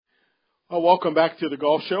Welcome back to the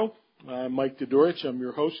Golf Show. I'm Mike Dudurich. I'm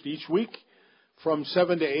your host each week from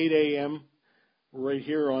 7 to 8 a.m. right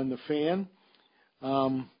here on the Fan.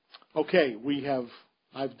 I've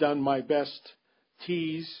done my best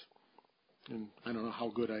tease, and I don't know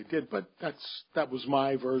how good I did, but that was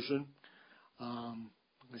my version. I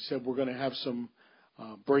said we're going to have some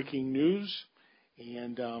breaking news,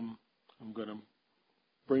 and I'm going to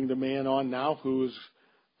bring the man on now who is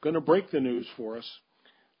going to break the news for us.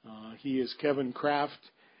 He is Kevin Kraft.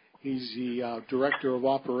 He's the Director of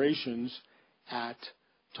Operations at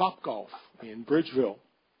TopGolf in Bridgeville.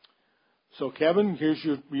 So, Kevin, here's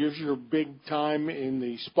your big time in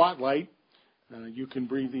the spotlight. You can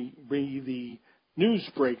be the news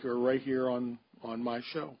breaker right here on my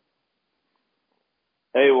show.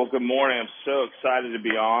 Hey, well, good morning. I'm so excited to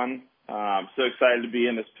be on. I'm so excited to be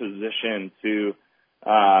in this position to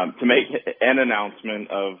make an announcement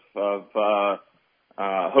of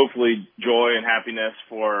hopefully joy and happiness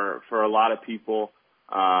for a lot of people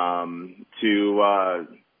to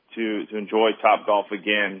enjoy TopGolf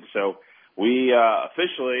again. So we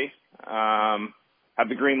officially have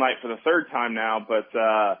the green light for the third time now, but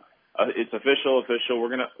it's official. We're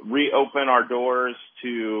going to reopen our doors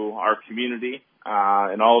to our community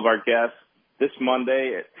and all of our guests this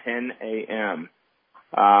Monday at 10 a.m.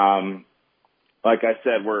 Like I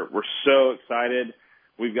said, we're so excited.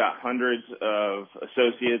 We've got hundreds of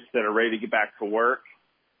associates that are ready to get back to work,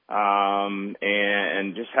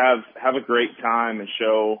 and just have a great time and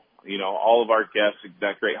show, all of our guests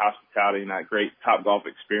that great hospitality and that great TopGolf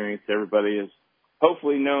experience. Everybody is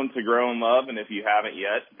hopefully known to grow in love, and if you haven't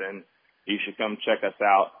yet, then you should come check us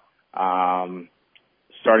out.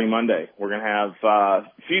 Starting Monday, we're going to have a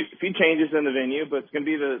few changes in the venue, but it's going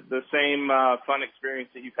to be the same fun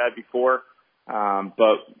experience that you've had before.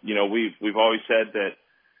 But we've always said that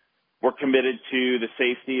we're committed to the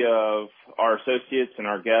safety of our associates and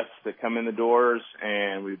our guests that come in the doors,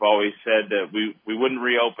 and we've always said that we wouldn't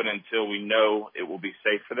reopen until we know it will be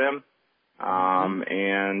safe for them.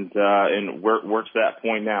 And we're to that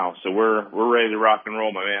point now, so we're ready to rock and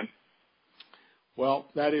roll, my man. Well,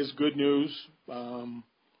 that is good news,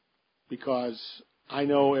 because I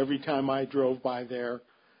know every time I drove by there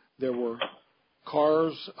were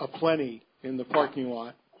cars aplenty in the parking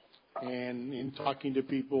lot, and in talking to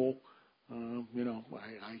people,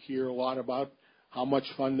 I hear a lot about how much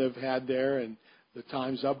fun they've had there, and the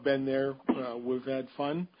times I've been there, we've had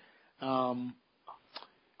fun.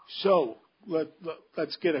 So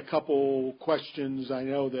let's get a couple questions I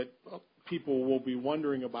know that people will be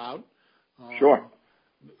wondering about. Sure.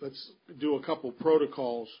 Let's do a couple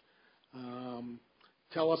protocols.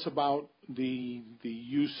 Tell us about the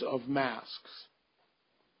use of masks.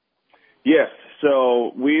 Yes,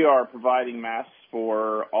 so we are providing masks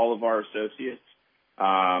for all of our associates.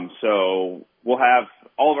 So we'll have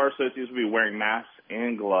all of our associates will be wearing masks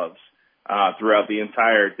and gloves throughout the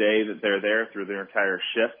entire day that they're there, through their entire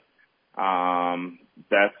shift.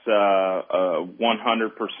 That's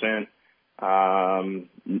 100%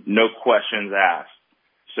 no questions asked.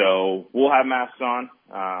 So we'll have masks on.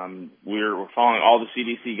 We're following all the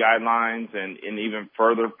CDC guidelines and even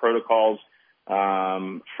further protocols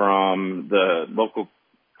from the local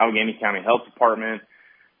Allegheny County Health Department.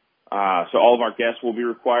 So all of our guests will be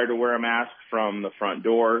required to wear a mask from the front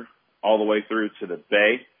door all the way through to the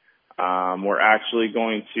bay. We're actually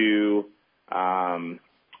going to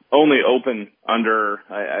only open under,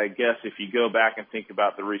 I guess if you go back and think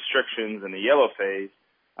about the restrictions in the yellow phase,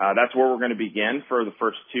 that's where we're going to begin for the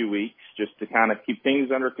first 2 weeks, just to kind of keep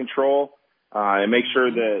things under control and make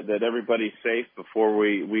sure that everybody's safe before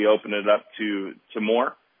we open it up to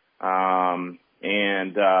more.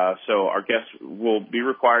 So our guests will be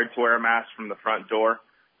required to wear a mask from the front door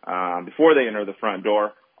before they enter the front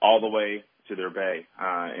door all the way to their bay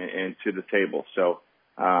and to the table. So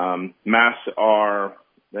masks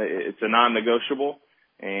it's a non-negotiable,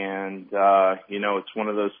 and it's one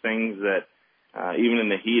of those things that even in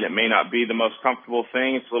the heat, it may not be the most comfortable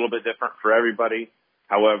thing. It's a little bit different for everybody.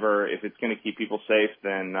 However, if it's going to keep people safe,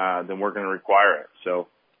 then we're going to require it. So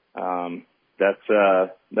that's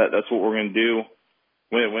what we're going to do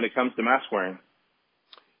when it comes to mask wearing.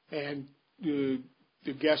 And the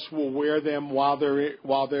guests will wear them while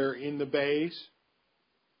they're in the bays?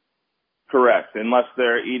 Correct, unless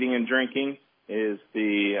they're eating and drinking is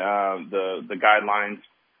the guidelines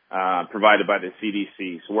provided by the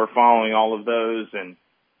CDC. So we're following all of those, and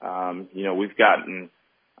we've gotten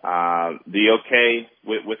the okay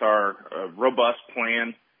with our robust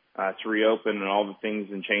plan to reopen, and all the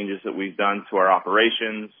things and changes that we've done to our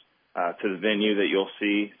operations, to the venue that you'll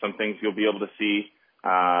see. Some things you'll be able to see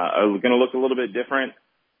are going to look a little bit different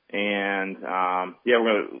And, we're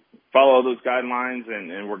going to follow those guidelines,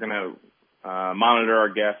 and we're going to monitor our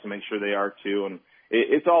guests and make sure they are too. And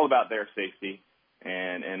it's all about their safety,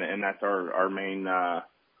 and that's our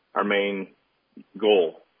main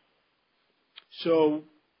goal. So,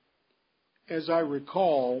 as I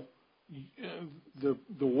recall, the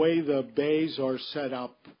way the bays are set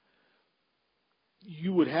up,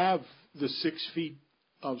 you would have the 6 feet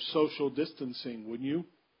of social distancing, wouldn't you?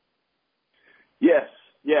 Yes.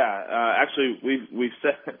 Yeah. Actually, we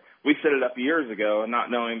set it up years ago,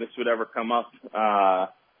 not knowing this would ever come up.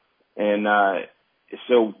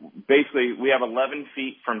 So basically, we have 11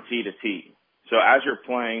 feet from tee to tee. So as you're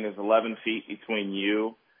playing, there's 11 feet between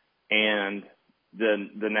you and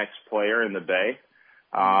the next player in the bay.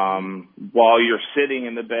 While you're sitting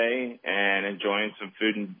in the bay and enjoying some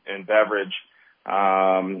food and beverage,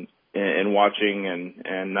 and watching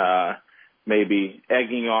and maybe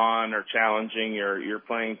egging on or challenging your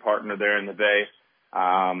playing partner there in the bay,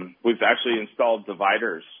 we've actually installed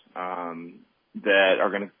dividers that are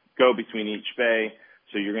going to go between each bay,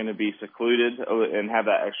 so you're going to be secluded and have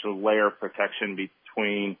that extra layer of protection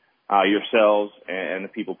between yourselves and the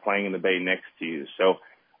people playing in the bay next to you. So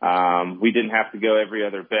we didn't have to go every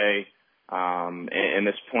other bay. And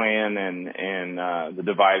this plan and the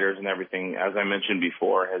dividers and everything, as I mentioned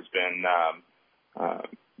before, has been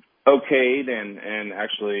okayed and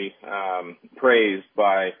actually praised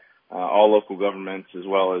by all local governments, as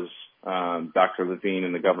well as Dr. Levine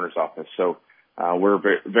in the governor's office. So we're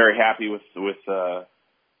very, very happy with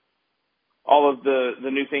all of the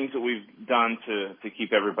new things that we've done to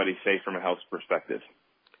keep everybody safe from a health perspective.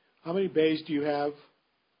 How many bays do you have?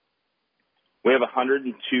 We have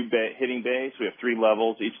 102 hitting bays. We have 3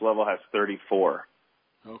 levels. Each level has 34.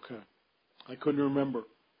 Okay. I couldn't remember.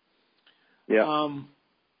 Yeah.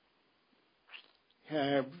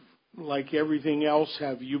 Like everything else,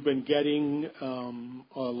 have you been getting a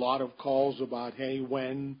lot of calls about, hey,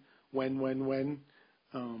 when?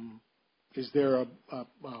 Is there a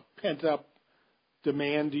pent-up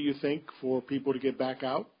demand, do you think, for people to get back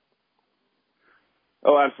out?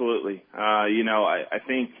 Oh, absolutely. I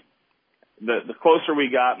think the closer we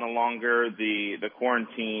got and the longer the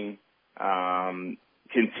quarantine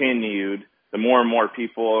continued, the more and more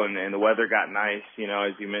people and the weather got nice.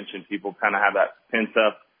 As you mentioned, people kind of have that pent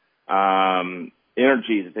up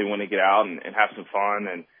energy that they want to get out and have some fun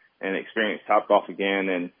and experience TopGolf again.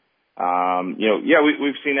 And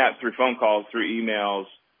we've seen that through phone calls, through emails,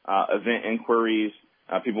 event inquiries,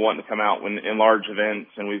 people wanting to come out in large events,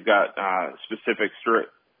 and we've got specific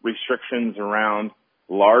restrictions around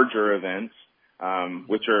larger events,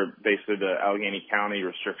 which are basically the Allegheny County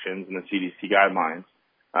restrictions and the CDC guidelines.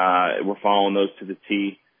 We're following those to the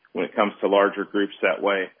T when it comes to larger groups that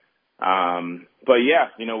way. But yeah,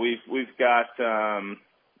 we've got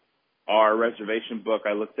our reservation book.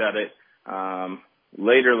 I looked at it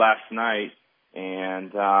later last night,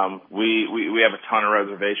 and we have a ton of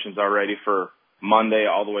reservations already for Monday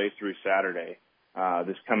all the way through Saturday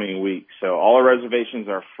this coming week. So all our reservations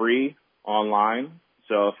are free online.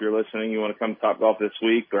 So if you're listening, you want to come to TopGolf this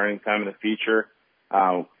week or anytime in the future,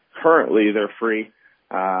 currently they're free,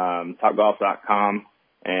 TopGolf.com,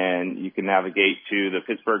 and you can navigate to the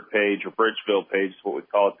Pittsburgh page or Bridgeville page is what we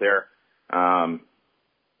call it there.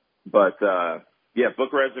 Book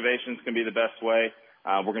reservations can be the best way.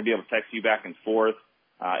 We're going to be able to text you back and forth.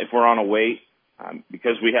 If we're on a wait,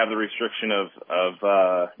 because we have the restriction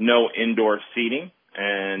of no indoor seating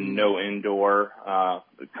and no indoor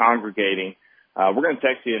congregating, we're going to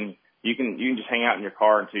text you, and you can just hang out in your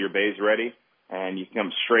car until your bay's ready, and you can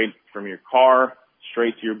come straight from your car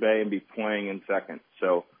straight to your bay and be playing in seconds.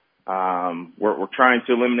 So we're trying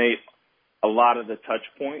to eliminate a lot of the touch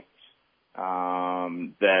points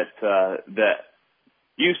that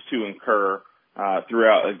used to incur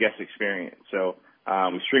throughout a guest experience. So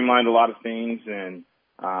we streamlined a lot of things, and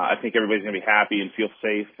I think everybody's going to be happy and feel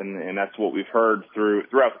safe, and that's what we've heard throughout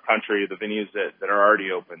the country, the venues that are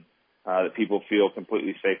already open, that people feel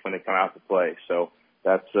completely safe when they come out to play. So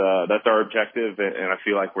that's our objective, and I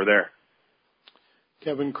feel like we're there.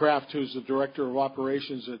 Kevin Kraft, who's the Director of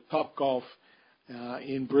Operations at TopGolf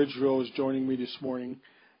in Bridgeville, is joining me this morning.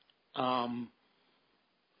 How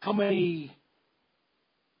many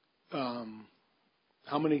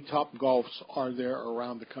TopGolfs are there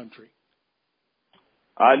around the country?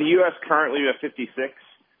 In the U.S. currently we have 56.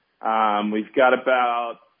 We've got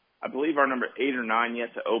about, I believe, our number 8 or 9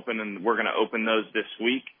 yet to open, and we're going to open those this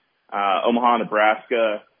week. Omaha,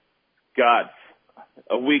 Nebraska got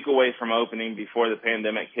a week away from opening before the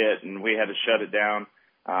pandemic hit, and we had to shut it down.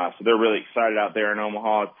 So they're really excited out there in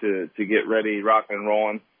Omaha to get ready, rocking and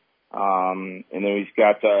rolling. And then we've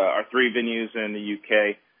got our 3 venues in the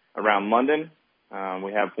UK around London.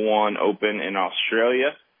 We have one open in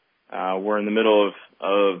Australia. We're in the middle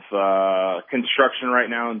of construction right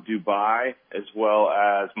now in Dubai, as well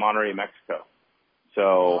as Monterrey, Mexico. So,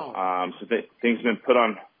 wow. Things have been put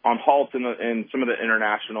on halt in some of the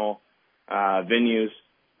international venues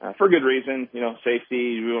for good reason.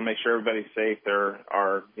 Safety. We want to make sure everybody's safe. There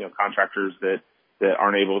are contractors that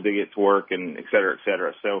aren't able to get to work, and et cetera, et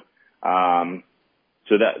cetera. So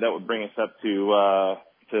that would bring us up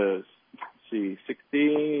to see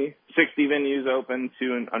 60 venues open,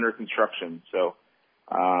 2 and under construction. So,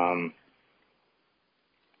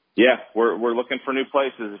 we're looking for new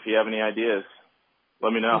places. If you have any ideas,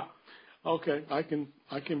 let me know. Okay, I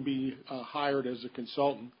can be hired as a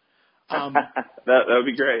consultant. That would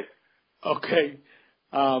be great. Okay,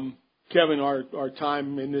 Kevin, our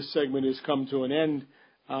time in this segment has come to an end.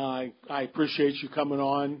 I appreciate you coming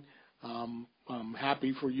on. I'm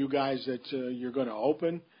happy for you guys that you're going to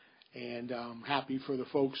open, and I'm happy for the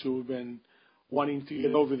folks who have been wanting to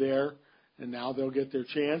get over there, and now they'll get their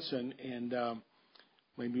chance, and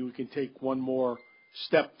maybe we can take one more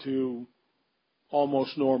step to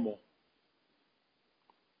almost normal.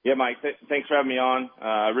 Yeah, Mike, thanks for having me on.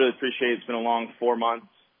 I really appreciate it. It's been a long 4 months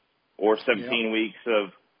or 17 weeks of,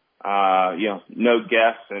 no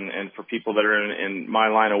guests. And for people that are in my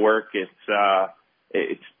line of work,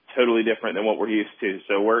 it's totally different than what we're used to.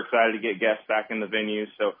 So we're excited to get guests back in the venue.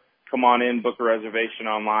 So come on in, book a reservation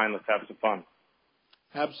online. Let's have some fun.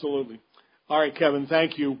 Absolutely. All right, Kevin,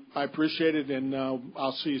 thank you. I appreciate it, and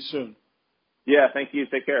I'll see you soon. Yeah, thank you.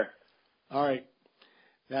 Take care. All right.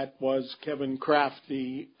 That was Kevin Kraft,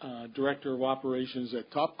 the Director of Operations at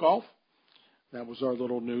TopGolf. That was our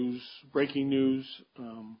little breaking news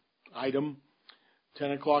item.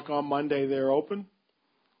 10 o'clock on Monday, they're open.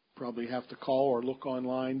 Probably have to call or look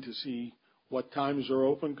online to see what times are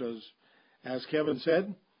open because, as Kevin said,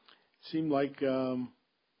 it seemed like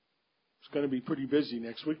it's going to be pretty busy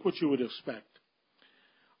next week, which you would expect.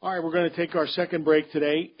 All right, we're going to take our second break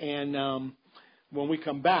today, and when we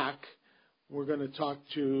come back, we're going to talk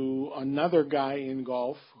to another guy in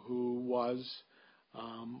golf who was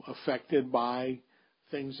affected by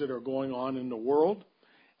things that are going on in the world,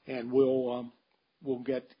 and we'll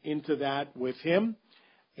get into that with him,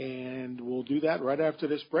 and we'll do that right after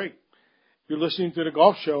this break. You're listening to The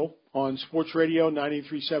Golf Show on Sports Radio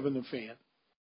 93.7 The Fan.